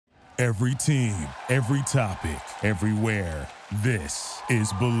Every team, every topic, everywhere. This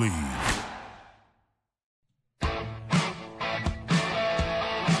is Believe.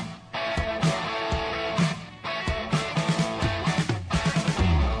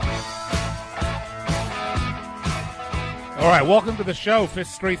 All right, welcome to the show, Fifth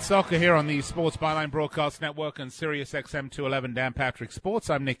Street Soccer here on the Sports Byline Broadcast Network and Sirius XM 211 Dan Patrick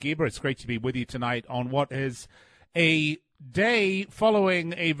Sports. I'm Nick Eber. It's great to be with you tonight on what is a day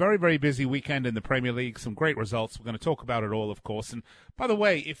following a very, very busy weekend in the Premier League. Some great results. We're going to talk about it all, of course. And by the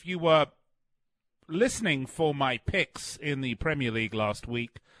way, if you were listening for my picks in the Premier League last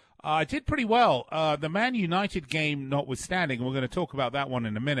week, I did pretty well. The Man United game notwithstanding, and we're going to talk about that one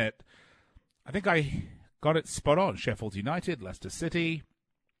in a minute, I think I got it spot on. Sheffield United, Leicester City.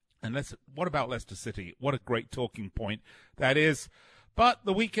 And what about Leicester City? What a great talking point that is. But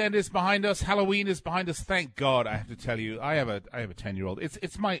the weekend is behind us. Halloween is behind us. Thank God, I have to tell you. I have a 10-year-old.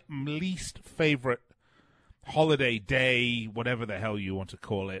 It's my least favorite holiday day, whatever the hell you want to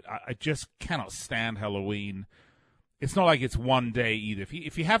call it. I just cannot stand Halloween. It's not like it's one day either.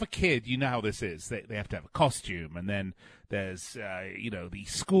 If you have a kid, you know how this is. They have to have a costume, and then there's the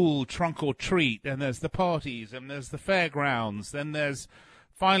school trunk or treat, and there's the parties, and there's the fairgrounds, then there's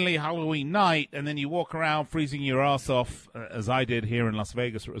finally Halloween night, and then you walk around freezing your ass off, as I did here in Las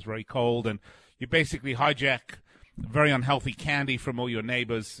Vegas where it was very cold, and you basically hijack very unhealthy candy from all your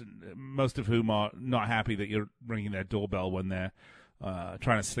neighbors, most of whom are not happy that you're ringing their doorbell when they're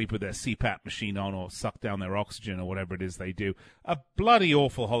trying to sleep with their CPAP machine on or suck down their oxygen or whatever it is they do. A bloody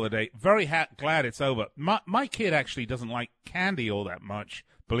awful holiday. Very glad it's over. My kid actually doesn't like candy all that much,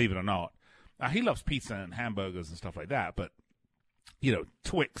 believe it or not. He loves pizza and hamburgers and stuff like that, but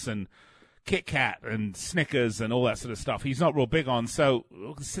Twix and Kit Kat and Snickers and all that sort of stuff he's not real big on, so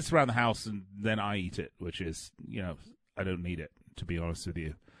he sits around the house and then I eat it, which is, I don't need it, to be honest with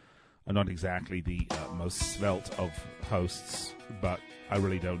you. I'm not exactly the most svelte of hosts, but I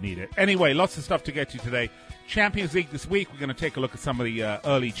really don't need it. Anyway, lots of stuff to get to today. Champions League this week. We're going to take a look at some of the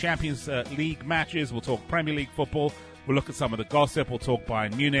early Champions League matches. We'll talk Premier League football. We'll look at some of the gossip. We'll talk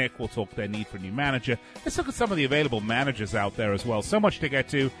Bayern Munich. We'll talk their need for a new manager. Let's look at some of the available managers out there as well. So much to get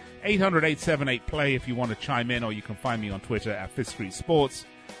to. 800-878-PLAY if you want to chime in, or you can find me on Twitter at Fifth Street Sports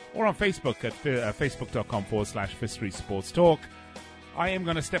or on Facebook at facebook.com/Fifth Street Sports Talk. I am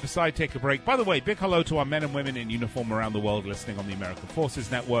going to step aside, take a break. By the way, big hello to our men and women in uniform around the world listening on the American Forces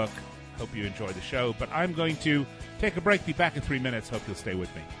Network. Hope you enjoy the show. But I'm going to take a break, be back in 3 minutes. Hope you'll stay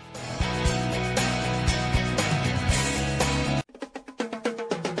with me.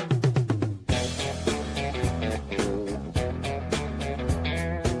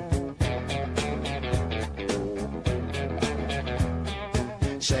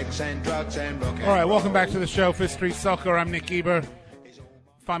 Sex and drugs and rock. All right, welcome back to the show, Fifth Street Soccer. I'm Nick Eber.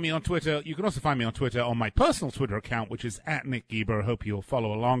 Find me on Twitter. You can also find me on Twitter on my personal Twitter account, which is at Nick Eber. Hope you'll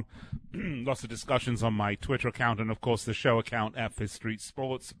follow along. Lots of discussions on my Twitter account and, of course, the show account at Fifth Street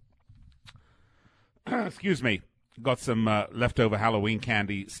Sports. Excuse me. Got some leftover Halloween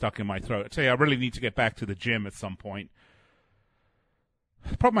candy stuck in my throat. I tell you, I really need to get back to the gym at some point.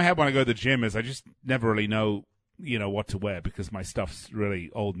 The problem I have when I go to the gym is I just never really know what to wear because my stuff's really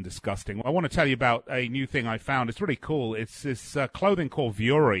old and disgusting. I want to tell you about a new thing I found. It's really cool. It's this clothing called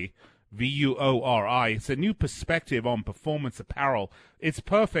Vuori, V-U-O-R-I. It's a new perspective on performance apparel. It's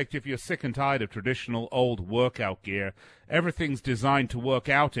perfect if you're sick and tired of traditional old workout gear. Everything's designed to work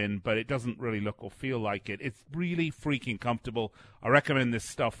out in, but it doesn't really look or feel like it. It's really freaking comfortable. I recommend this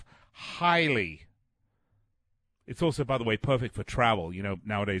stuff highly. It's also, by the way, perfect for travel.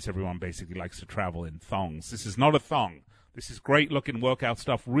 Nowadays everyone basically likes to travel in thongs. This is not a thong. This is great-looking workout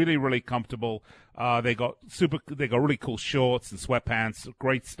stuff, really, really comfortable. They got really cool shorts and sweatpants,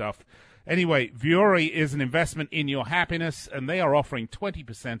 great stuff. Anyway, Vuori is an investment in your happiness, and they are offering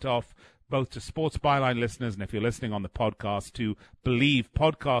 20% off both to Sports Byline listeners and if you're listening on the podcast, to Believe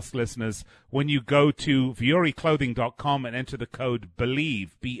podcast listeners, when you go to VuoriClothing.com and enter the code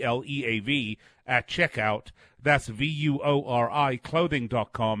BELIEVE, B-L-E-A-V, at checkout. That's VUORI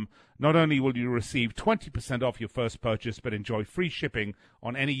Clothing.com. Not only will you receive 20% off your first purchase, but enjoy free shipping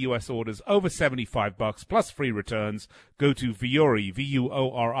on any U.S. orders over $75 plus free returns. Go to Vuori,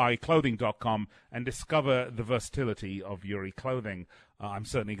 V-U-O-R-I Clothing.com and discover the versatility of Vuori clothing. I'm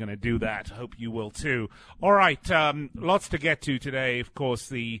certainly going to do that. Hope you will too. All right, lots to get to today. Of course,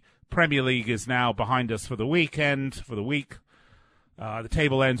 the Premier League is now behind us for the week. The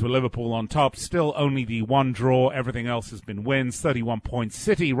table ends with Liverpool on top. Still only the one draw. Everything else has been wins. 31 points.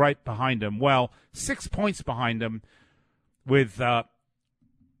 City right behind them. 6 points behind them with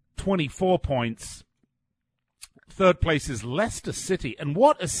 24 points. third place is Leicester City. And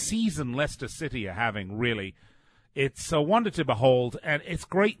what a season Leicester City are having, really. It's a wonder to behold, and it's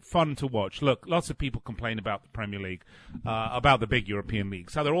great fun to watch. Look, lots of people complain about the Premier League, about the big European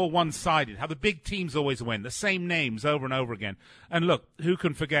leagues, how they're all one-sided, how the big teams always win, the same names over and over again. And look, who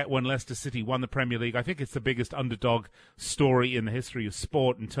can forget when Leicester City won the Premier League? I think it's the biggest underdog story in the history of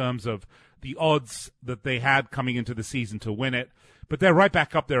sport in terms of the odds that they had coming into the season to win it. But they're right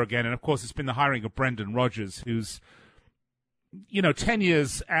back up there again, and of course it's been the hiring of Brendan Rodgers, who's, 10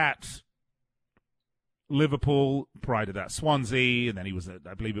 years at Liverpool, prior to that Swansea, and then he was at,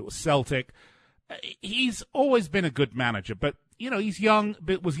 I believe it was Celtic. He's always been a good manager, but he's young.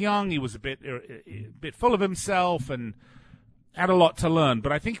 He was a bit full of himself and had a lot to learn.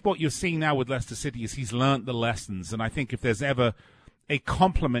 But I think what you're seeing now with Leicester City is he's learned the lessons, and I think if there's ever a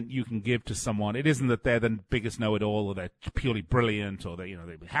compliment you can give to someone, it isn't that they're the biggest know-it-all or they're purely brilliant or they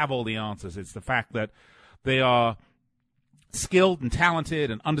have all the answers. It's the fact that they are skilled and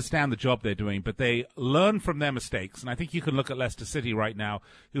talented and understand the job they're doing, but they learn from their mistakes. And I think you can look at Leicester City right now,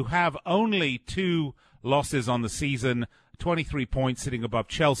 who have only 2 losses on the season, 23 points, sitting above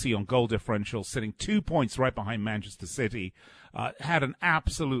Chelsea on goal differential, sitting 2 points right behind Manchester City. Had an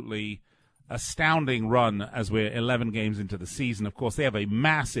absolutely astounding run as we're 11 games into the season. Of course, they have a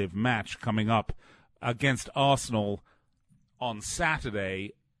massive match coming up against Arsenal on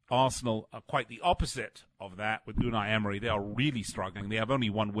Saturday. Arsenal are quite the opposite of that with Unai Emery. They are really struggling. They have only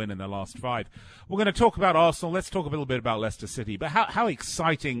 1 win in their last 5. We're going to talk about Arsenal. Let's talk a little bit about Leicester City. But how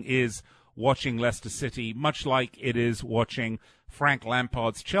exciting is watching Leicester City, much like it is watching Frank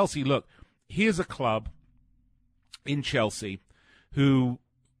Lampard's Chelsea? Look, here's a club in Chelsea who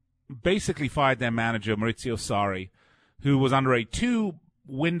basically fired their manager, Maurizio Sarri, who was under a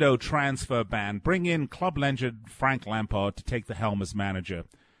 2-window transfer ban, bring in club legend Frank Lampard to take the helm as manager.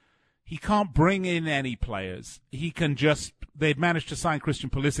 He can't bring in any players. They'd managed to sign Christian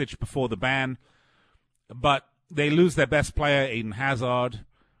Pulisic before the ban, but they lose their best player, Eden Hazard,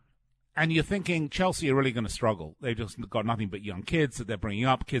 and you're thinking Chelsea are really going to struggle. They've just got nothing but young kids that they're bringing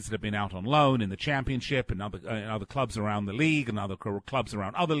up, kids that have been out on loan in the Championship and other clubs around the league and other clubs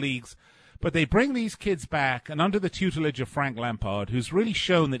around other leagues. But they bring these kids back, and under the tutelage of Frank Lampard, who's really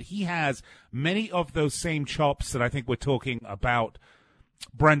shown that he has many of those same chops that I think we're talking about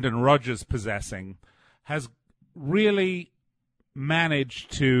Brendan Rodgers possessing, has really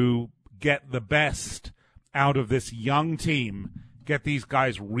managed to get the best out of this young team, get these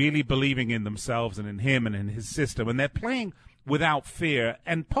guys really believing in themselves and in him and in his system. And they're playing without fear.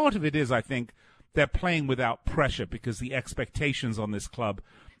 And part of it is, I think, they're playing without pressure because the expectations on this club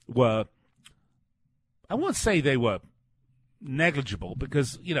were, I won't say they were negligible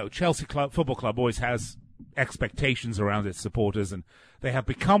because, Chelsea Football Club always has expectations around its supporters, and they have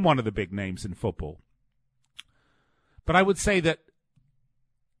become one of the big names in football. But I would say that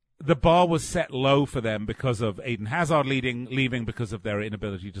the bar was set low for them because of Eden Hazard leaving because of their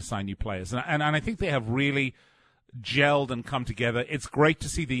inability to sign new players. And I think they have really gelled and come together. It's great to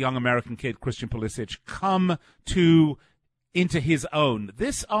see the young American kid, Christian Pulisic, come into his own.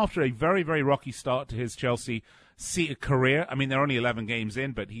 This after a very, very rocky start to his Chelsea career. I mean, they're only 11 games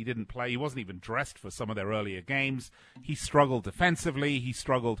in, but he didn't play. He wasn't even dressed for some of their earlier games. He struggled defensively. He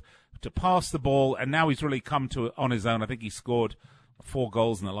struggled to pass the ball, and now he's really come to on his own. I think he scored 4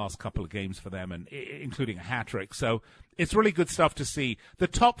 goals in the last couple of games for them, and including a hat-trick. So it's really good stuff to see. The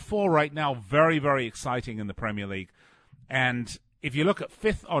top 4 right now, very, very exciting in the Premier League. And if you look at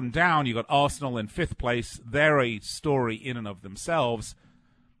 5th on down, you've got Arsenal in 5th place. They're a story in and of themselves.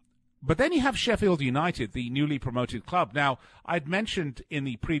 But then you have Sheffield United, the newly promoted club. Now, I'd mentioned in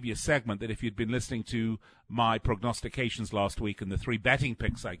the previous segment that if you'd been listening to my prognostications last week and the 3 betting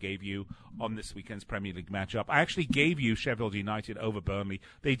picks I gave you on this weekend's Premier League matchup, I actually gave you Sheffield United over Burnley.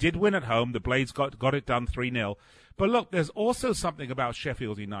 They did win at home. The Blades got it done 3-0. But look, there's also something about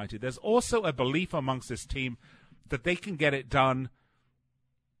Sheffield United. There's also a belief amongst this team that they can get it done,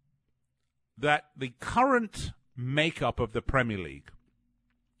 that the current makeup of the Premier League,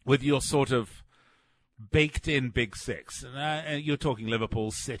 with your sort of baked-in Big Six. You're talking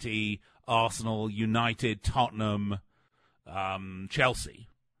Liverpool, City, Arsenal, United, Tottenham, Chelsea,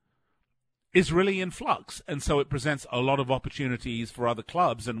 is really in flux. And so it presents a lot of opportunities for other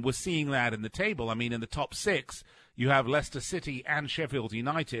clubs, and we're seeing that in the table. I mean, in the top 6, you have Leicester City and Sheffield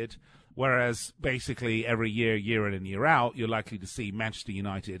United, whereas basically every year in and year out, you're likely to see Manchester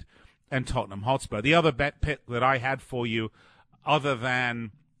United and Tottenham Hotspur. The other bet pick that I had for you, other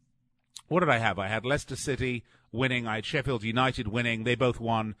than... what did I have? I had Leicester City winning. I had Sheffield United winning. They both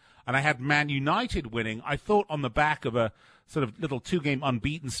won. And I had Man United winning. I thought on the back of a sort of little 2-game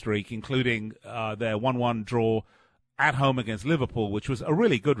unbeaten streak, including their 1-1 draw at home against Liverpool, which was a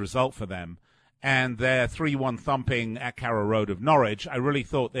really good result for them, and their 3-1 thumping at Carrow Road of Norwich, I really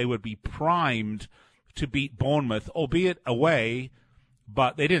thought they would be primed to beat Bournemouth, albeit away,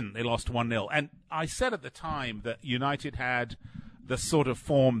 but they didn't. They lost 1-0. And I said at the time that United had the sort of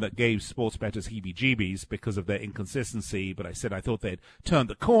form that gave sports bettors heebie-jeebies because of their inconsistency, but I said I thought they'd turned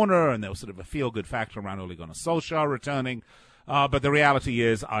the corner and there was sort of a feel-good factor around Ole Gunnar Solskjaer returning. But the reality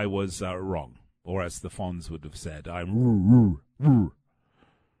is I was wrong, or as the Fonz would have said, I'm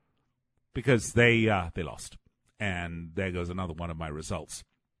because they lost. And there goes another one of my results.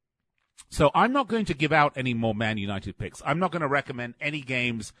 So I'm not going to give out any more Man United picks. I'm not going to recommend any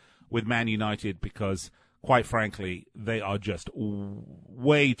games with Man United because, quite frankly, they are just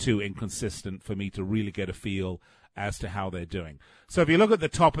way too inconsistent for me to really get a feel as to how they're doing. So if you look at the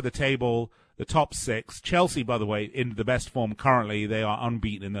top of the table, the top 6, Chelsea, by the way, in the best form currently, they are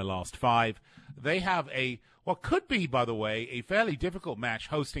unbeaten in their last 5. They have what could be, by the way, a fairly difficult match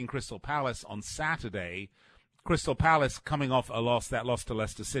hosting Crystal Palace on Saturday. Crystal Palace coming off a loss to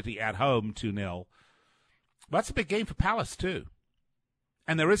Leicester City at home, 2-0. That's a big game for Palace, too.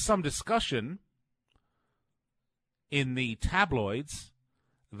 And there is some discussion in the tabloids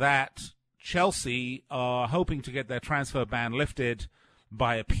that Chelsea are hoping to get their transfer ban lifted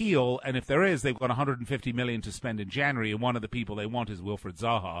by appeal, and if there is, they've got $150 million to spend in January, and one of the people they want is Wilfried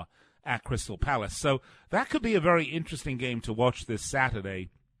Zaha at Crystal Palace. So that could be a very interesting game to watch this Saturday,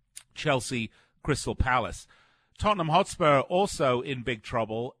 Chelsea-Crystal Palace. Tottenham Hotspur also in big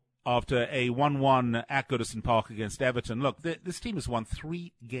trouble after a 1-1 at Goodison Park against Everton. Look, this team has won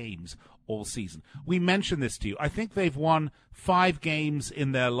 3 games all season. We mentioned this to you. I think they've won 5 games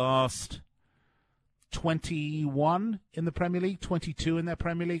in their last 21 in the Premier League, 22 in their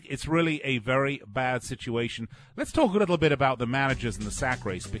Premier League. It's really a very bad situation. Let's talk a little bit about the managers and the sack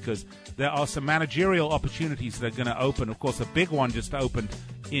race, because there are some managerial opportunities that are going to open. Of course, a big one just opened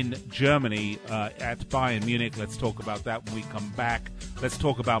in Germany at Bayern Munich. Let's talk about that when we come back. Let's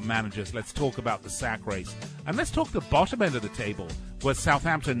talk about managers. Let's talk about the sack race. And let's talk the bottom end of the table, where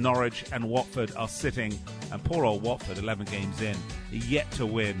Southampton, Norwich, and Watford are sitting. And poor old Watford, 11 games in, yet to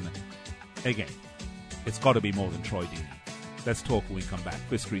win a game. It's got to be more than Troy Deeney. Let's talk when we come back.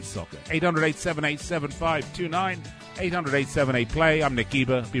 Fifth Street Soccer. 800-878-7529. 800-878-PLAY. I'm Nick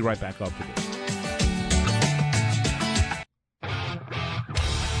Geber. Be right back after this.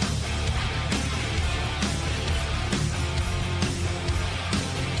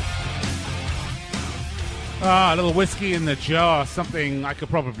 A little whiskey in the jar, something I could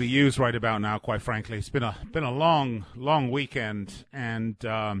probably use right about now, quite frankly. It's been a long weekend, and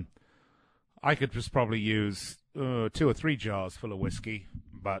I could just probably use 2 or 3 jars full of whiskey,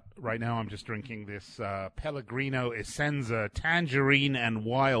 but right now I'm just drinking this Pellegrino Essenza tangerine and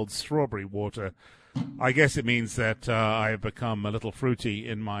wild strawberry water. I guess it means that I have become a little fruity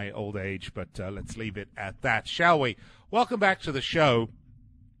in my old age, but let's leave it at that, shall we? Welcome back to the show.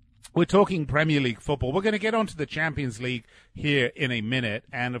 We're talking Premier League football. We're going to get onto the Champions League here in a minute,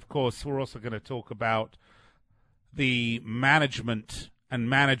 and of course we're also going to talk about the management and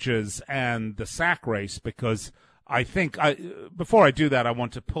managers and the sack race, because I think before I do that, I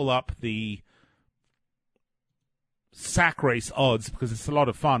want to pull up the sack race odds because it's a lot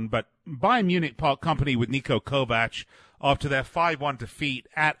of fun. But Bayern Munich part company with Niko Kovac after their 5-1 defeat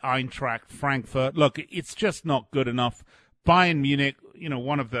at Eintracht Frankfurt. Look, it's just not good enough. Bayern Munich,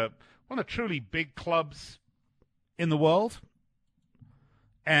 one of the truly big clubs in the world,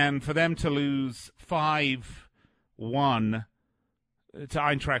 and for them to lose 5-1 to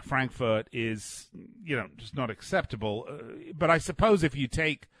Eintracht Frankfurt is, just not acceptable. But I suppose if you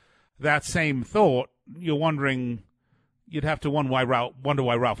take that same thought, you're wondering, you'd have to wonder why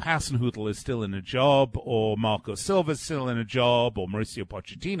Ralph Hasenhüttl is still in a job, or Marco Silva's still in a job, or Mauricio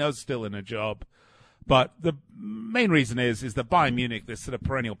Pochettino's still in a job. But the main reason is that Bayern Munich, this sort of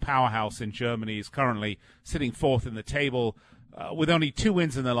perennial powerhouse in Germany, is currently sitting 4th in the table with only 2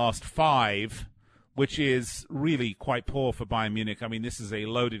 wins in the last 5, which is really quite poor for Bayern Munich. I mean, this is a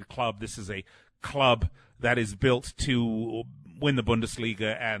loaded club. This is a club that is built to win the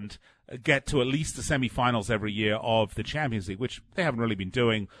Bundesliga and get to at least the semifinals every year of the Champions League, which they haven't really been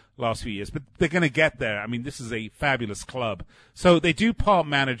doing the last few years. But they're going to get there. I mean, this is a fabulous club. So they do part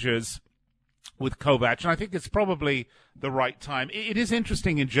managers with Kovac, and I think it's probably the right time. It is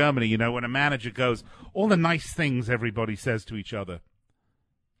interesting in Germany, when a manager goes, all the nice things everybody says to each other.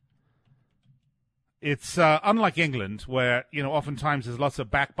 It's unlike England, where, oftentimes there's lots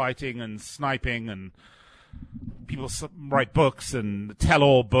of backbiting and sniping, and people write books and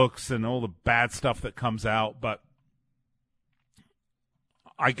tell-all books and all the bad stuff that comes out. But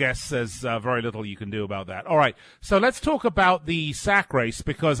I guess there's very little you can do about that. All right, so let's talk about the sack race,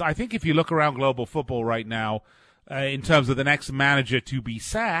 because I think if you look around global football right now, in terms of the next manager to be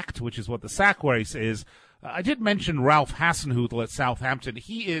sacked, which is what the sack race is, I did mention Ralph Hasenhüttl at Southampton.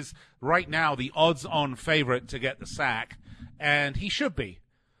 He is right now the odds-on favorite to get the sack, and he should be,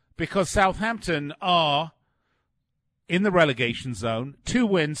 because Southampton are in the relegation zone, 2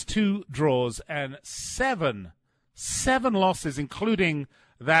 wins, 2 draws, and 7 losses, including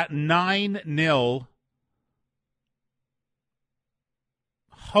that 9-0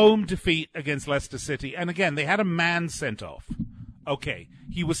 home defeat against Leicester City. And again, they had a man sent off. Okay,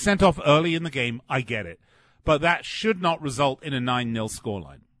 he was sent off early in the game, I get it. But that should not result in a 9-0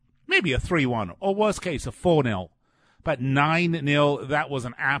 scoreline. Maybe a 3-1, or worst case, a 4-0. But 9-0, that was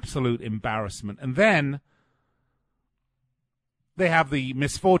an absolute embarrassment. And then they have the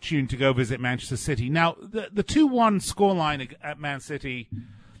misfortune to go visit Manchester City. Now, the 2-1 scoreline at Man City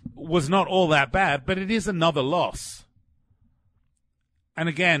was not all that bad, but it is another loss. And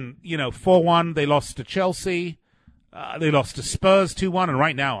again, 4-1, they lost to Chelsea. They lost to Spurs 2-1. And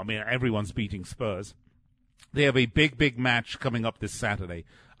right now, I mean, everyone's beating Spurs. They have a big, big match coming up this Saturday.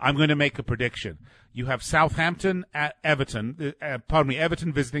 I'm going to make a prediction. You have Southampton at Everton.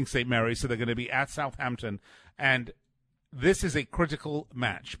 Everton visiting St. Mary's, so they're going to be at Southampton. And this is a critical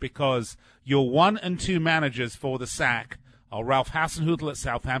match because your 1 and 2 managers for the sack are Ralph Hasenhüttl at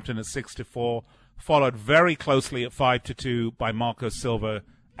Southampton at 6-4, followed very closely at 5-2 by Marco Silva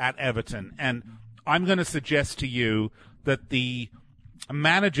at Everton. And I'm going to suggest to you that the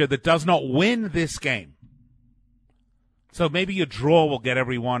manager that does not win this game, so maybe a draw will get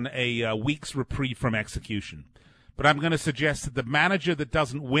everyone a week's reprieve from execution, but I'm going to suggest that the manager that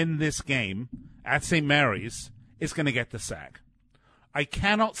doesn't win this game at St. Mary's is going to get the sack. I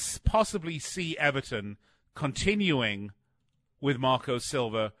cannot possibly see Everton continuing with Marco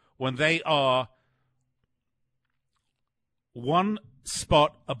Silva when they are 1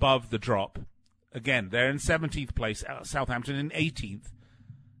 spot above the drop. Again, they're in 17th place, Southampton in 18th.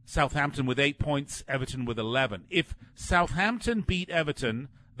 Southampton with 8 points, Everton with 11. If Southampton beat Everton,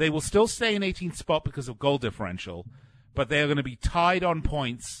 they will still stay in 18th spot because of goal differential, but they are going to be tied on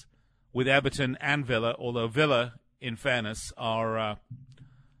points with Everton and Villa, although Villa, in fairness, are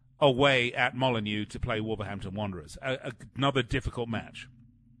away at Molineux to play Wolverhampton Wanderers. Another difficult match.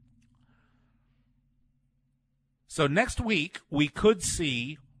 So next week, we could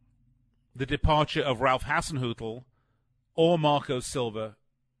see the departure of Ralph Hasenhüttl or Marco Silva,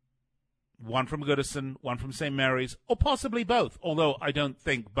 one from Goodison, one from St. Mary's, or possibly both, although I don't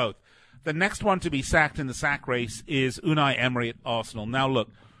think both. The next one to be sacked in the sack race is Unai Emery at Arsenal. Now, look,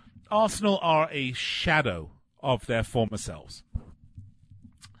 Arsenal are a shadow of their former selves.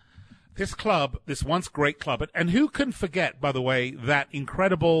 This club, this once great club, and who can forget, by the way, that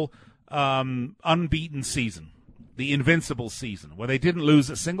incredible unbeaten season, the invincible season, where they didn't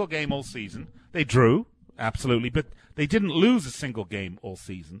lose a single game all season. They drew, absolutely, but they didn't lose a single game all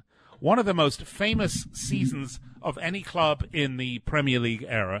season. One of the most famous seasons of any club in the Premier League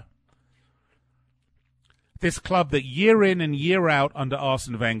era. This club that year in and year out under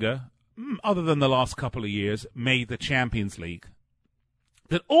Arsene Wenger, other than the last couple of years, made the Champions League.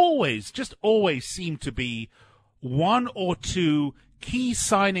 That always, just always seemed to be 1 or 2 key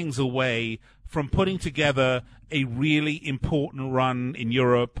signings away from putting together a really important run in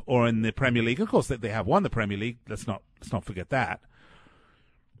Europe or in the Premier League. Of course, they have won the Premier League. Let's not forget that.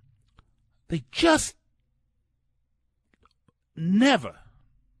 They just never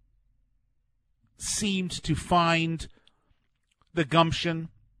seemed to find the gumption.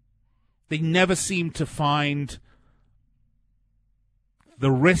 They never seemed to find the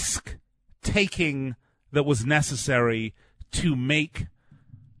risk-taking that was necessary to make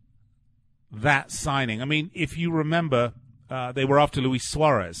that signing. I mean, if you remember, they were after Luis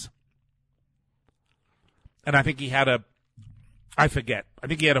Suarez. And I think he had I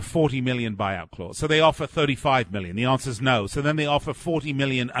think he had a 40 million buyout clause. So they offer 35 million. The answer is no. So then they offer 40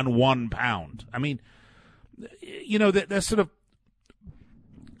 million and £1. I mean, there's sort of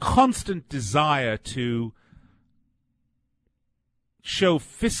constant desire to show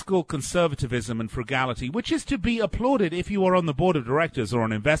fiscal conservatism and frugality, which is to be applauded if you are on the board of directors or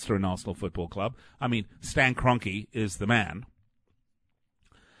an investor in Arsenal Football Club. I mean, Stan Kroenke is the man.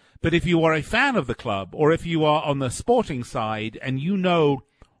 But if you are a fan of the club, or if you are on the sporting side and you know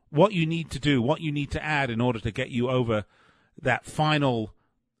what you need to do, what you need to add in order to get you over that final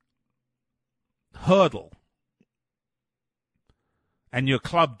hurdle, and your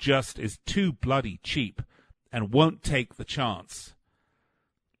club just is too bloody cheap and won't take the chance,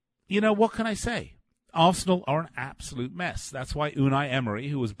 what can I say? Arsenal are an absolute mess. That's why Unai Emery,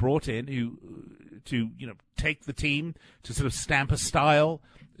 who was brought in to take the team, to sort of stamp a style,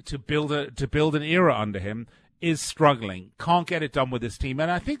 to build an era under him, is struggling. Can't get it done with this team.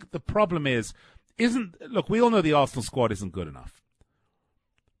 And I think the problem look, we all know the Arsenal squad isn't good enough.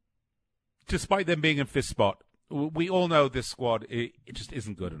 Despite them being in fifth spot, we all know this squad, it just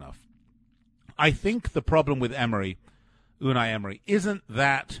isn't good enough. I think the problem with Unai Emery, isn't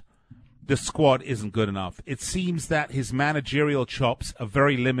that the squad isn't good enough. It seems that his managerial chops are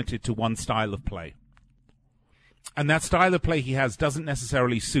very limited to one style of play. And that style of play he has doesn't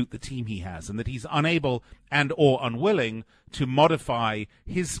necessarily suit the team he has, and that he's unable and or unwilling to modify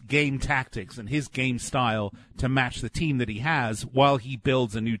his game tactics and his game style to match the team that he has while he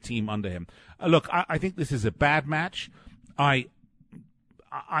builds a new team under him. Look, I think this is a bad match.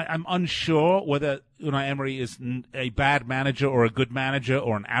 I'm unsure whether Unai Emery is a bad manager or a good manager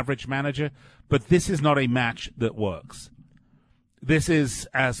or an average manager, but this is not a match that works. This is,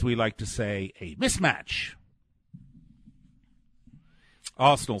 as we like to say, a mismatch.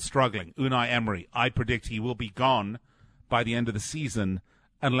 Arsenal struggling. Unai Emery, I predict he will be gone by the end of the season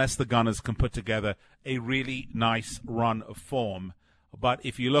unless the Gunners can put together a really nice run of form. But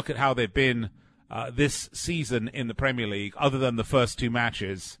if you look at how they've been this season in the Premier League, other than the first two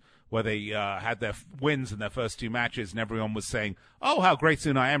matches where they had their wins in their first two matches and everyone was saying, oh, how great's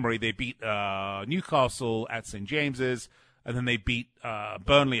Unai Emery. They beat Newcastle at St. James's, and then they beat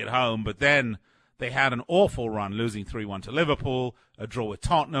Burnley at home, but then they had an awful run, losing 3-1 to Liverpool, a draw with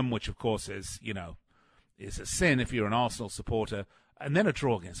Tottenham, which of course is a sin if you're an Arsenal supporter, and then a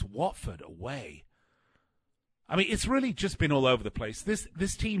draw against Watford away. I mean, it's really just been all over the place.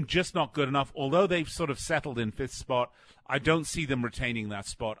 This team just not good enough. Although they've sort of settled in fifth spot, I don't see them retaining that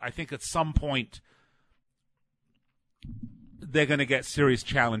spot. I think at some point they're going to get serious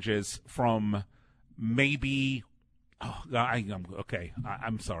challenges from maybe.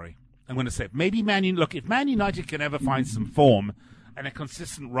 I'm sorry. I'm going to say maybe Man United. Look, if Man United can ever find some form and a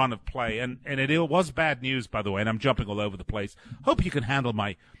consistent run of play, and it was bad news, by the way, and I'm jumping all over the place. Hope you can handle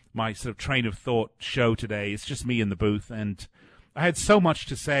my sort of train of thought show today. It's just me in the booth, and I had so much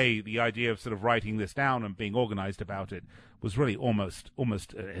to say. The idea of sort of writing this down and being organized about it was really almost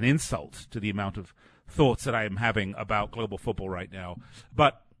an insult to the amount of thoughts that I am having about global football right now.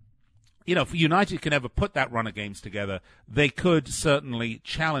 But if United can ever put that run of games together, they could certainly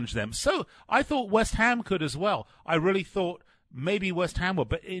challenge them. So I thought West Ham could as well. I really thought maybe West Ham will,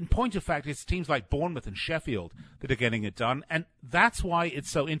 but in point of fact, it's teams like Bournemouth and Sheffield that are getting it done, and that's why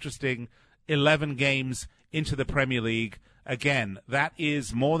it's so interesting. 11 games into the Premier League. Again, that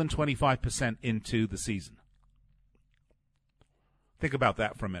is more than 25% into the season. Think about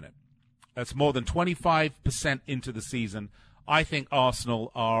that for a minute. That's more than 25% into the season. I think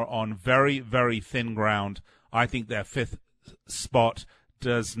Arsenal are on very, very thin ground. I think their fifth spot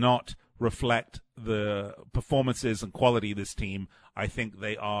does not reflect the performances and quality of this team. I think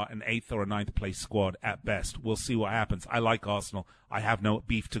they are an 8th or a 9th place squad at best. We'll see what happens. I like Arsenal. I have no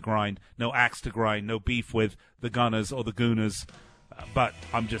beef to grind, no axe to grind, no beef with the Gunners or the Gooners. But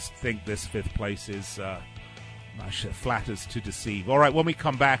I'm just think this 5th place is flatters to deceive. All right, when we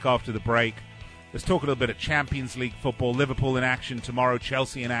come back after the break, let's talk a little bit of Champions League football. Liverpool in action tomorrow,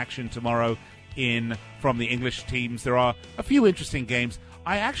 Chelsea in action tomorrow from the English teams. There are a few interesting games.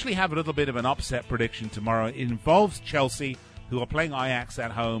 I actually have a little bit of an upset prediction tomorrow. It involves Chelsea, who are playing Ajax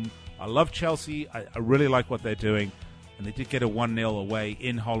at home. I love Chelsea. I really like what they're doing. And they did get a 1-0 away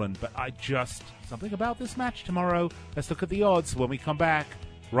in Holland. But something about this match tomorrow. Let's look at the odds when we come back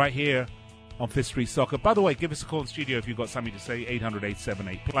right here on Fifth Street Soccer. By the way, give us a call in the studio if you've got something to say,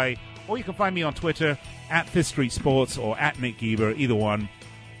 800-878-PLAY. Or you can find me on Twitter, at Fifth Street Sports or at Nick Geber, either one.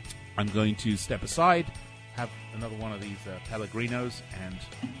 I'm going to step aside, have another one of these Pellegrinos, and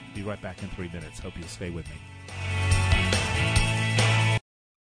be right back in 3 minutes. Hope you'll stay with me.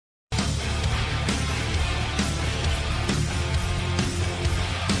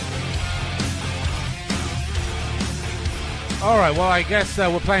 All right, well, I guess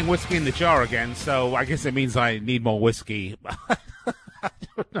we're playing Whiskey in the Jar again, so I guess it means I need more whiskey.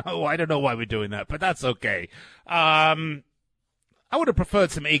 I don't know why we're doing that, but that's okay. I would have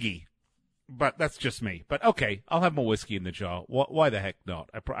preferred some Iggy, but that's just me. But okay, I'll have more whiskey in the jar. Why the heck not?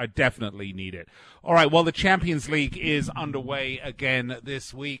 I definitely need it. All right, well, the Champions League is underway again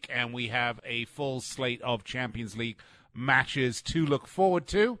this week, and we have a full slate of Champions League matches to look forward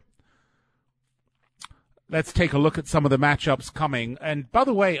to. Let's take a look at some of the matchups coming. And by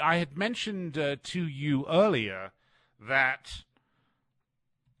the way, I had mentioned to you earlier that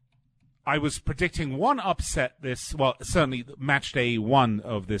I was predicting one upset certainly match day 1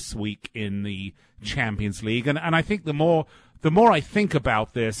 of this week in the Champions League. And I think the more I think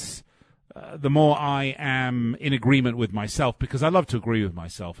about this, the more I am in agreement with myself, because I love to agree with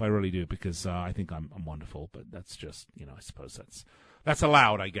myself. I really do, because I think I'm wonderful. But that's just, I suppose that's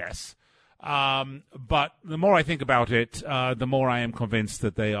allowed, I guess. But the more I think about it, the more I am convinced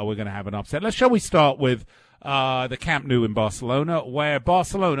that we're going to have an upset. Shall we start with the Camp Nou in Barcelona, where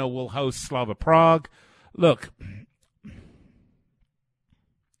Barcelona will host Slavia Prague. Look,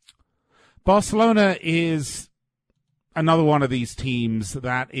 Barcelona is another one of these teams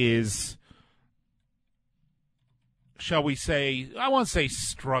that is, shall we say, I won't say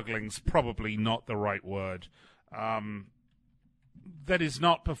struggling's probably not the right word, that is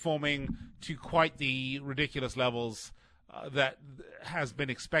not performing to quite the ridiculous levels that has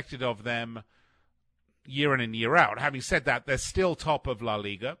been expected of them year in and year out. Having said that, they're still top of La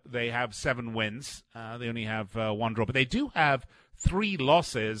Liga. They have 7 wins. They only have 1 draw. But they do have 3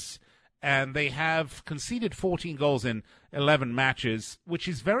 losses, and they have conceded 14 goals in 11 matches, which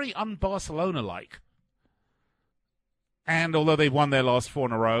is very un-Barcelona-like. And although they've won their last 4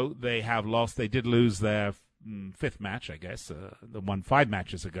 in a row, they have lost. They did lose their 5th match, I guess. They won 5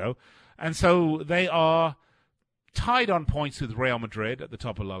 matches ago. And so they are tied on points with Real Madrid at the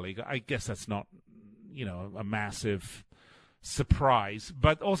top of La Liga. I guess that's not, a massive surprise,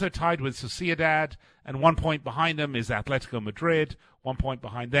 but also tied with Sociedad, and 1 point behind them is Atletico Madrid. 1 point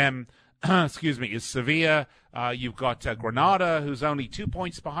behind them, is Sevilla. You've got Granada, who's only 2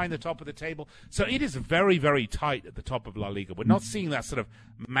 points behind the top of the table. So it is very, very tight at the top of La Liga. We're not seeing that sort of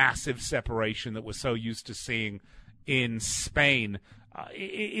massive separation that we're so used to seeing in Spain.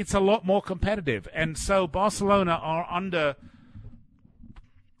 It's a lot more competitive, and so Barcelona are under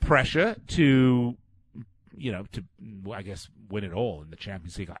pressure to I guess, win it all in the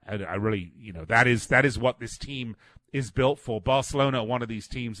Champions League. I really, that is what this team is built for. Barcelona, one of these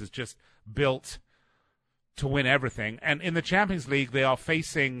teams, is just built to win everything. And in the Champions League, they are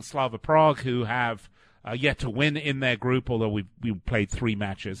facing Slavia Prague, who have yet to win in their group, although we played 3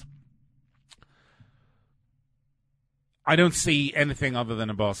 matches. I don't see anything other than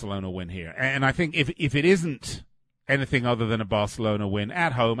a Barcelona win here. And I think if it isn't anything other than a Barcelona win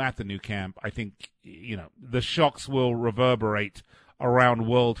at home at the Nou Camp, I think, the shocks will reverberate around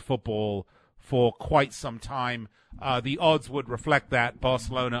world football for quite some time. The odds would reflect that.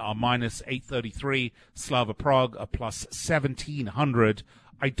 Barcelona are minus 833, Slavia Prague are plus 1700.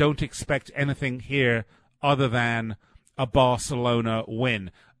 I don't expect anything here other than a Barcelona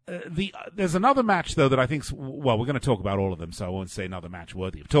win. There's another match, though, that I think, we're going to talk about all of them, so I won't say another match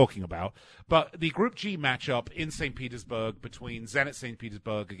worthy of talking about. But the Group G matchup in St. Petersburg between Zenit St.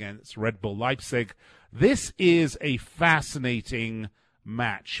 Petersburg against Red Bull Leipzig. This is a fascinating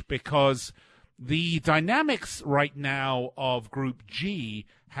match because the dynamics right now of Group G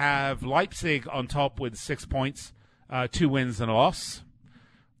have Leipzig on top with 6 points, 2 wins and a loss.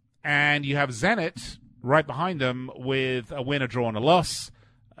 And you have Zenit right behind them with a win, a draw, and a loss.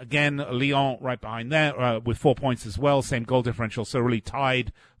 Again, Lyon right behind there with 4 points as well, same goal differential, so really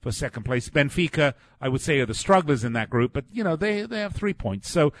tied for second place. Benfica, I would say, are the strugglers in that group, but, they have 3 points.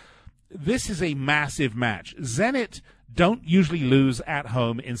 So this is a massive match. Zenit don't usually lose at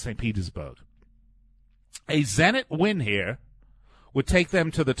home in St. Petersburg. A Zenit win here would take them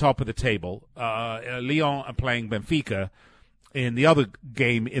to the top of the table. Lyon are playing Benfica in the other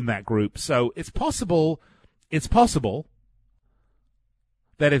game in that group. So it's possible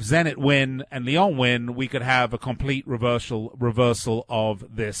that if Zenit win and Lyon win, we could have a complete reversal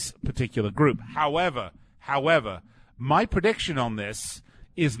of this particular group. However, my prediction on this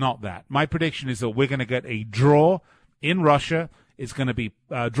is not that. My prediction is that we're going to get a draw in Russia. It's going to be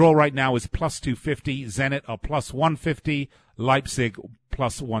draw right now is plus 250. Zenit are plus 150. Leipzig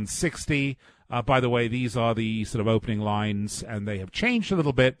plus 160. By the way, these are the sort of opening lines, and they have changed a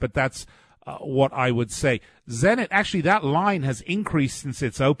little bit, but that's what I would say. Zenit, actually, that line has increased since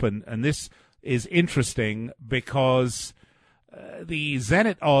it's open, and this is interesting because the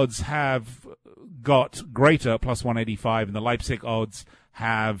Zenit odds have got greater, plus 185, and the Leipzig odds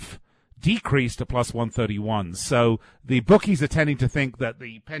have decreased to plus 131. So the bookies are tending to think that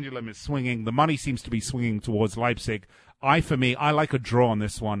the pendulum is swinging. The money seems to be swinging towards Leipzig. I like a draw on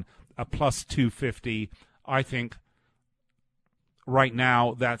this one, a plus 250. I think right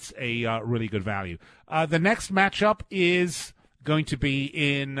now that's a really good value. The next matchup is going to be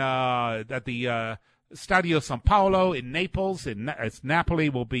at the Stadio San Paolo in Naples. It's Napoli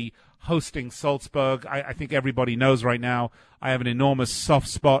will be hosting Salzburg. I think everybody knows right now I have an enormous soft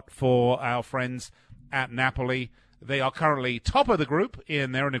spot for our friends at Napoli. They are currently top of the group.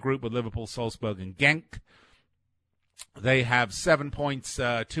 They're in a group with Liverpool, Salzburg, and Genk. They have 7 points,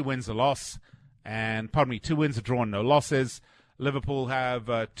 2 wins, a loss, and 2 wins, a draw, and no losses. Liverpool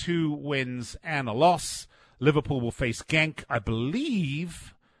have 2 wins and a loss. Liverpool will face Genk, I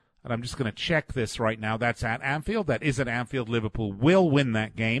believe, and I'm just going to check this right now. That's at Anfield. That is at Anfield. Liverpool will win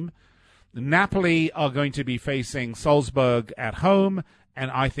that game. Napoli are going to be facing Salzburg at home,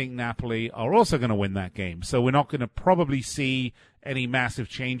 and I think Napoli are also going to win that game. So we're not going to probably see any massive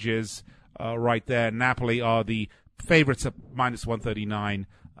changes right there. Napoli are the favorites at minus 139,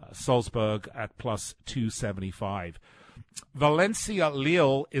 Salzburg at plus 275.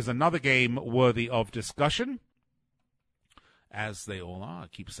 Valencia-Lille is another game worthy of discussion, as they all are. I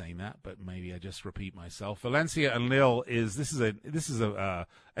keep saying that, but maybe I just repeat myself. Valencia and Lille is an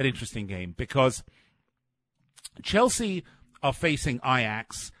interesting game because Chelsea are facing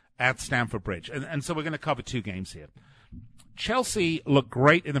Ajax at Stamford Bridge, and so we're going to cover 2 games here. Chelsea look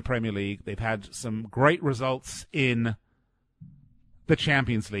great in the Premier League. They've had some great results in the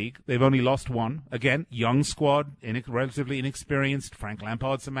Champions League. They've only lost 1. Again, young squad, relatively inexperienced. Frank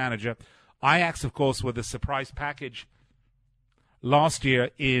Lampard's the manager. Ajax, of course, were the surprise package last year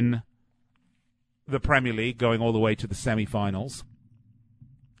in the Premier League, going all the way to the semi-finals,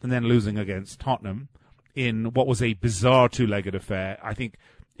 and then losing against Tottenham in what was a bizarre 2-legged affair. I think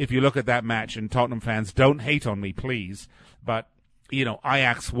if you look at that match, and Tottenham fans, don't hate on me, please, but,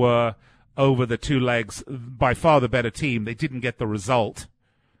 Ajax were, over the 2 legs, by far the better team. They didn't get the result.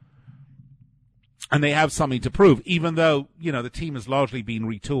 And they have something to prove, even though, the team has largely been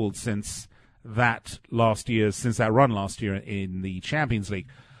retooled since that run last year in the Champions League.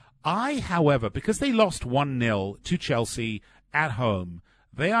 However, because they lost 1-0 to Chelsea at home,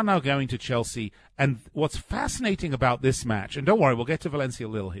 they are now going to Chelsea. And what's fascinating about this match, and don't worry, we'll get to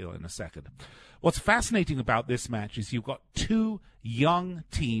Valencia-Lille here in a second. What's fascinating about this match is you've got 2 young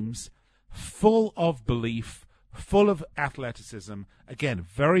teams full of belief, full of athleticism. Again,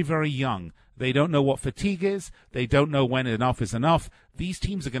 very, very young. They don't know what fatigue is. They don't know when enough is enough. These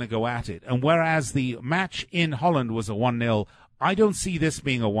teams are going to go at it. And whereas the match in Holland was a 1-0, I don't see this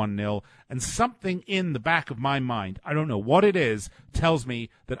being a 1-0. And something in the back of my mind, I don't know what it is, tells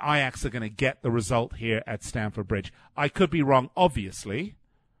me that Ajax are going to get the result here at Stamford Bridge. I could be wrong, obviously,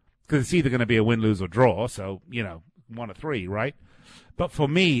 because it's either going to be a win, lose, or draw. So, 1 of 3, right? But for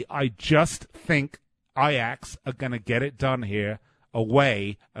me, I just think Ajax are going to get it done here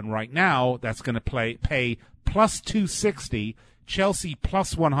away. And right now, that's going to pay plus 260, Chelsea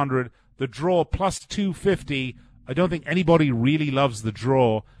plus 100, the draw plus 250. I don't think anybody really loves the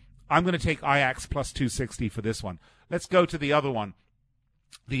draw. I'm going to take Ajax plus 260 for this one. Let's go to the other one,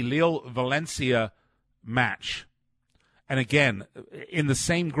 the Lille-Valencia match. And again, in the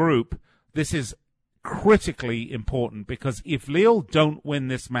same group, this is critically important because if Lille don't win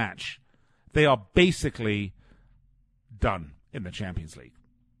this match, they are basically done in the Champions League.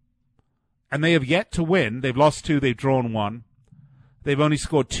 And they have yet to win. They've lost 2, they've drawn 1. They've only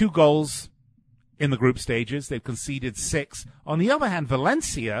scored 2 goals in the group stages. They've conceded 6. On the other hand,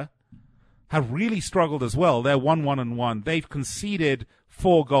 Valencia have really struggled as well. They're 1-1-1. They've conceded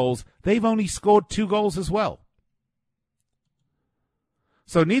 4 goals. They've only scored 2 goals as well.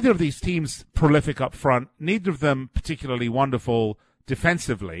 So neither of these teams prolific up front, neither of them particularly wonderful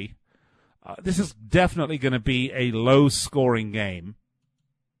defensively. This is definitely going to be a low-scoring game,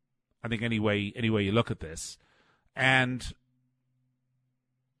 I think, any way you look at this. And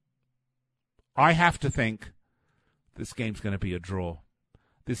I have to think this game's going to be a draw.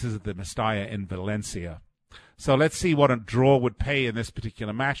 This is at the Mestalla in Valencia. So let's see what a draw would pay in this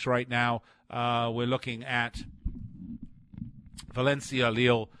particular match right now. We're looking at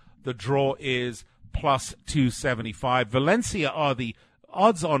Valencia-Lille. The draw is plus 275. Valencia are the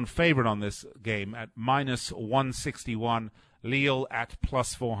odds-on favorite on this game at minus 161. Lille at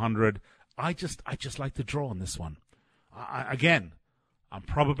plus 400. I just like the draw on this one. Again, I'm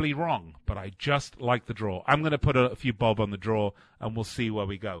probably wrong, but I just like the draw. I'm going to put a few bob on the draw, and we'll see where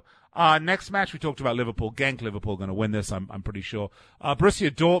we go. Next match, we talked about Liverpool. Genk, Liverpool going to win this, I'm pretty sure. Borussia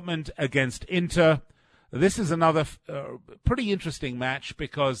Dortmund against Inter. This is another pretty interesting match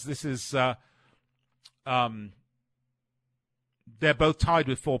because this is they're both tied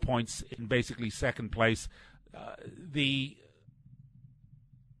with 4 points in basically second place.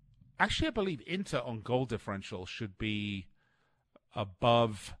 Actually, I believe Inter on goal differential should be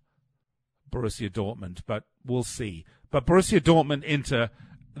above Borussia Dortmund, but we'll see. But Borussia Dortmund, Inter,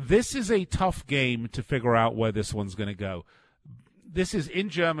 this is a tough game to figure out where this one's going to go. This is in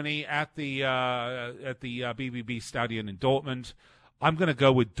Germany at the BVB Stadion in Dortmund. I'm going to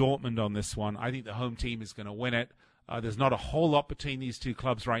go with Dortmund on this one. I think the home team is going to win it. There's not a whole lot between these two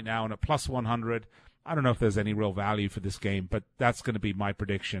clubs right now, and at plus 100, I don't know if there's any real value for this game, but that's going to be my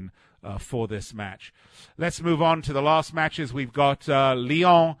prediction for this match. Let's move on to the last matches. We've got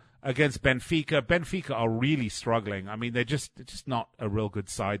Lyon against Benfica. Benfica are really struggling. I mean, they're just not a real good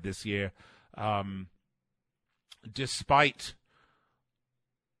side this year. Despite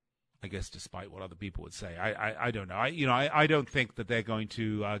what other people would say. I don't know. I don't think that they're going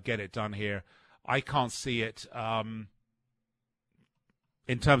to get it done here. I can't see it. In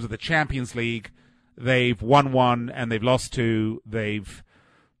terms of the Champions League, they've won 1 and they've lost 2. They've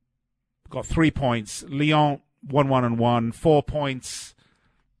got 3 points. Lyon 1-1-1, 4 points.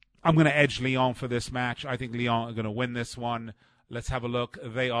 I'm going to edge Lyon for this match. I think Lyon are going to win this one. Let's have a look.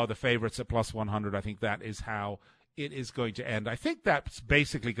 They are the favorites at plus 100. I think that is how it is going to end. I think that's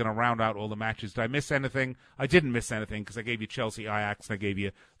basically going to round out all the matches. Did I miss anything? I didn't miss anything because I gave you Chelsea, Ajax, and I gave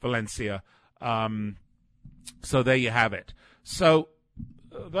you Valencia. So there you have it. So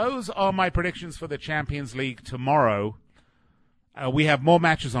those are my predictions for the Champions League tomorrow. We have more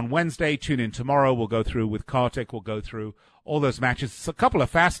matches on Wednesday. Tune in tomorrow. We'll go through with Kartik. We'll go through all those matches. It's a couple of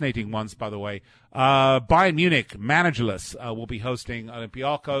fascinating ones, by the way. Bayern Munich, managerless, will be hosting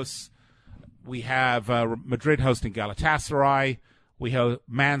Olympiacos. We have Madrid hosting Galatasaray. We have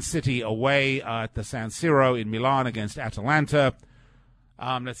Man City away at the San Siro in Milan against Atalanta.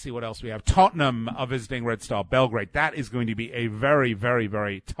 Let's see what else we have. Tottenham are visiting Red Star Belgrade. That is going to be a very, very,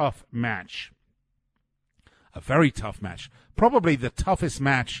 very tough match. A very tough match. Probably the toughest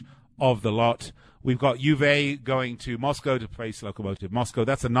match of the lot. We've got Juve going to Moscow to face Lokomotiv Moscow.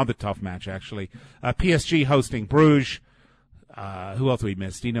 That's another tough match, actually. PSG hosting Bruges. Who else do we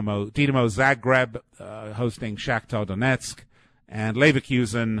miss? Dinamo Zagreb hosting Shakhtar Donetsk. And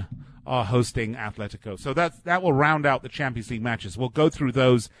Leverkusen are hosting Atletico. So that will round out the Champions League matches. We'll go through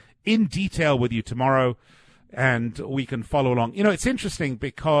those in detail with you tomorrow, and we can follow along. It's interesting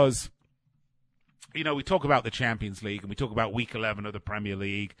because, we talk about the Champions League, and we talk about Week 11 of the Premier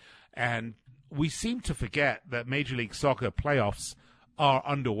League, and we seem to forget that Major League Soccer playoffs are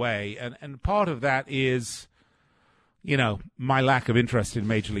underway, and part of that is, my lack of interest in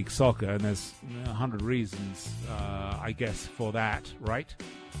Major League Soccer, and there's 100 reasons, I guess, for that, right?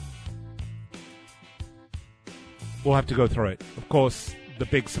 We'll have to go through it. Of course, the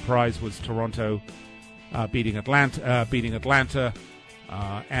big surprise was Toronto beating Atlanta,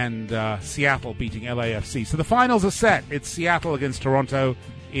 and Seattle beating LAFC. So the finals are set. It's Seattle against Toronto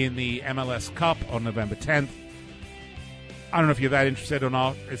in the MLS Cup on November 10th. I don't know if you're that interested or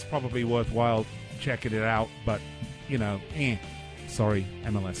not. It's probably worthwhile checking it out, but sorry,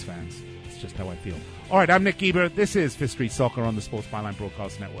 MLS fans. It's just how I feel. All right, I'm Nick Geber. This is Fifth Street Soccer on the Sports Byline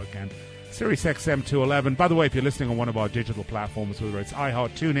Broadcast Network and Sirius XM 211. By the way, if you're listening on one of our digital platforms, whether it's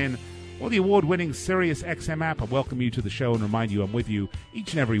iHeart, TuneIn, or the award-winning Sirius XM app, I welcome you to the show and remind you I'm with you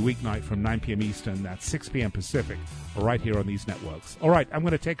each and every weeknight from 9 p.m. Eastern, that's 6 p.m. Pacific, right here on these networks. All right, I'm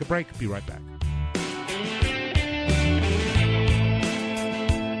going to take a break. Be right back.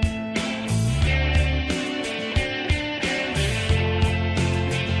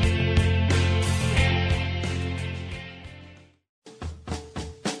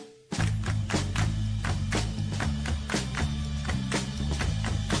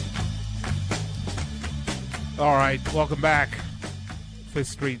 All right, welcome back. Fifth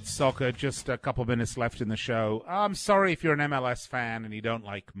Street Soccer, just a couple minutes left in the show. I'm sorry if you're an MLS fan and you don't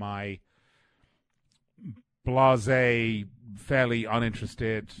like my blasé, fairly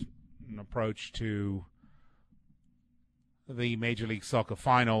uninterested approach to the Major League Soccer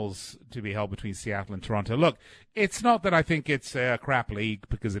finals to be held between Seattle and Toronto. Look, it's not that I think it's a crap league,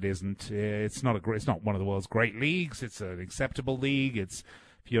 because it isn't. It's not one of the world's great leagues. It's an acceptable league.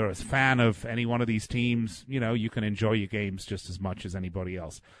 If you're a fan of any one of these teams, you can enjoy your games just as much as anybody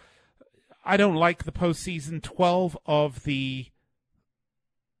else. I don't like the postseason. 12 of the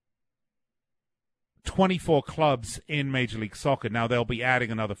 24 clubs in Major League Soccer, now they'll be adding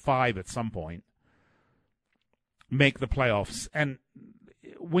another 5 at some point, make the playoffs. And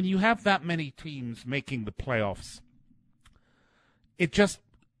when you have that many teams making the playoffs, it just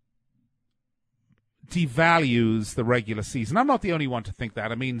devalues the regular season. I'm not the only one to think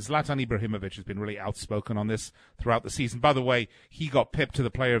that. I mean, Zlatan Ibrahimovic has been really outspoken on this throughout the season. By the way, he got pipped to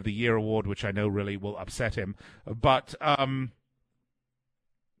the Player of the Year award, which I know really will upset him. But I'm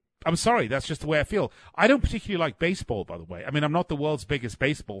sorry, that's just the way I feel. I don't particularly like baseball, by the way. I mean, I'm not the world's biggest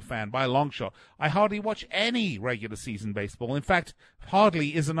baseball fan by a long shot. I hardly watch any regular season baseball. In fact,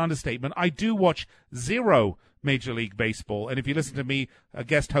 hardly is an understatement. I do watch zero Major League Baseball. And if you listen to me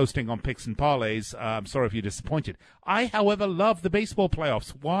guest hosting on Picks and Parlays, I'm sorry if you're disappointed. I, however, love the baseball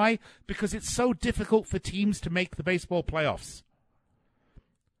playoffs. Why? Because it's so difficult for teams to make the baseball playoffs.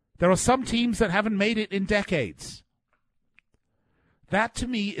 There are some teams that haven't made it in decades. That, to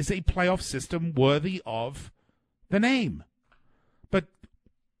me, is a playoff system worthy of the name. But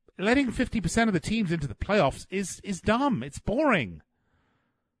letting 50% of the teams into the playoffs is dumb. It's boring.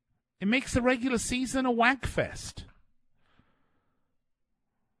 It makes the regular season a wank fest.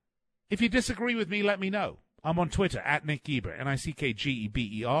 If you disagree with me, let me know. I'm on Twitter, at Nick Geber,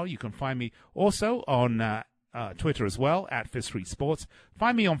 NickGeber. You can find me also on Twitter as well, at Fifth Street Sports.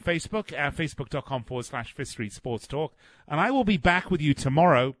 Find me on Facebook at facebook.com/Fifth Street Sports Talk. And I will be back with you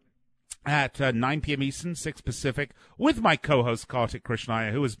tomorrow at 9 p.m. Eastern, 6 Pacific, with my co-host Kartik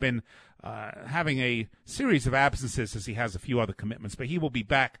Krishnaiyer, who has been having a series of absences as he has a few other commitments. But he will be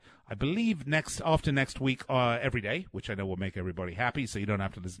back, I believe, after next week every day, which I know will make everybody happy, so you don't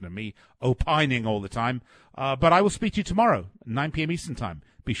have to listen to me opining all the time. But I will speak to you tomorrow, 9 p.m. Eastern Time.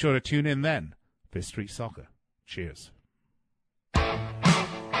 Be sure to tune in then. Fifth Street Soccer. Cheers.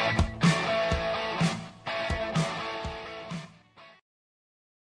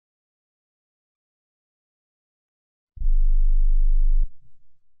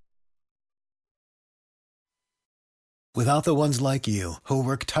 Without the ones like you, who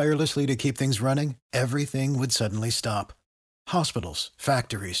work tirelessly to keep things running, everything would suddenly stop. Hospitals,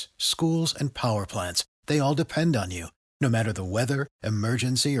 factories, schools, and power plants, they all depend on you. No matter the weather,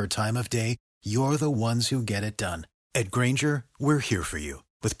 emergency, or time of day, you're the ones who get it done. At Grainger, we're here for you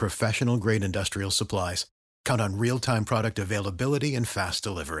with professional-grade industrial supplies. Count on real-time product availability and fast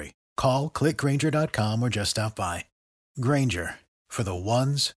delivery. Call, click Grainger.com, or just stop by. Grainger, for the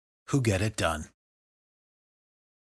ones who get it done.